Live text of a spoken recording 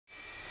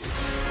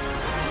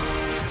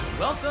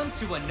Welcome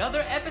to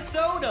another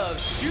episode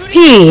of Shooting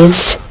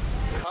Peas.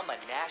 Become a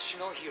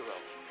national hero.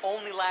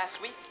 Only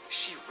last week,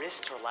 she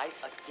risked her life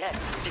again,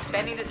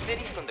 defending the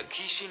city from the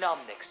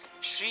Kishinomniks.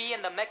 She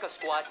and the Mecha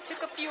Squad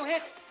took a few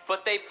hits,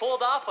 but they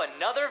pulled off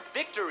another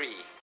victory.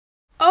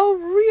 Oh,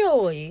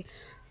 really?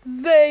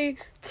 They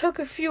took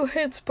a few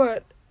hits,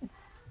 but,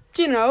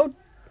 you know,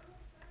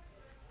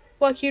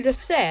 like you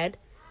just said,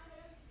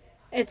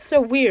 it's so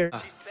weird.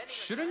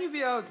 Shouldn't you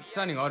be out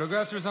signing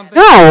autographs or something?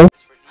 No!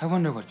 I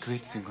wonder what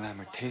glitz and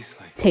glamour tastes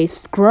like.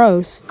 Tastes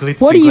gross.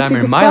 Glitz What and do you glamour think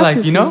in of my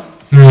life, you know?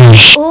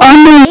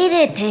 Oh,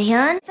 made it,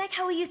 Taehyun. It's like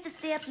how we used to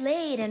stay up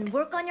late and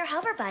work on your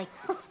hover bike.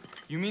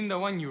 You mean the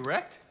one you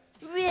wrecked?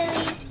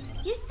 Really?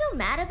 You're still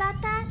mad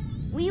about that?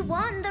 We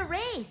won the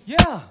race.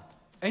 Yeah,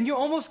 and you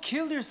almost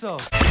killed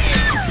yourself.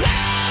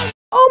 Oh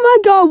my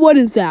god, what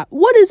is that?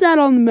 What is that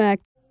on the Mac?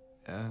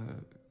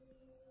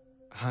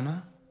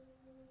 Hana?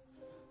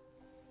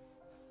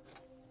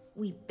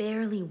 We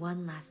barely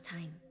won last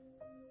time.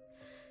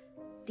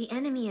 The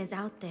enemy is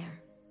out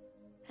there,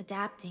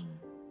 adapting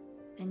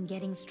and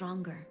getting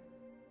stronger.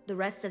 The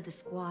rest of the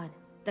squad,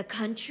 the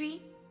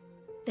country,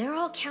 they're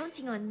all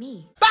counting on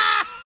me.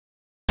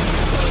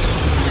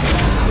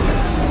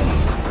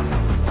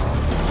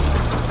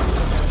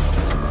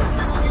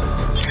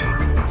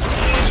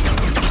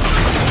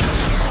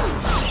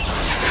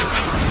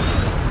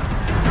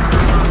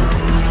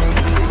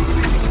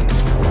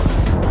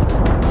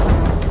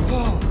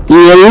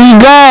 Here we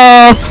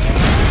go!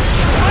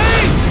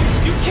 Hey!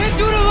 You can't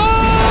do it alone!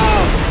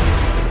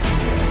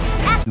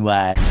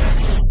 What?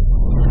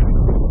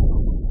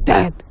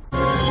 Dead.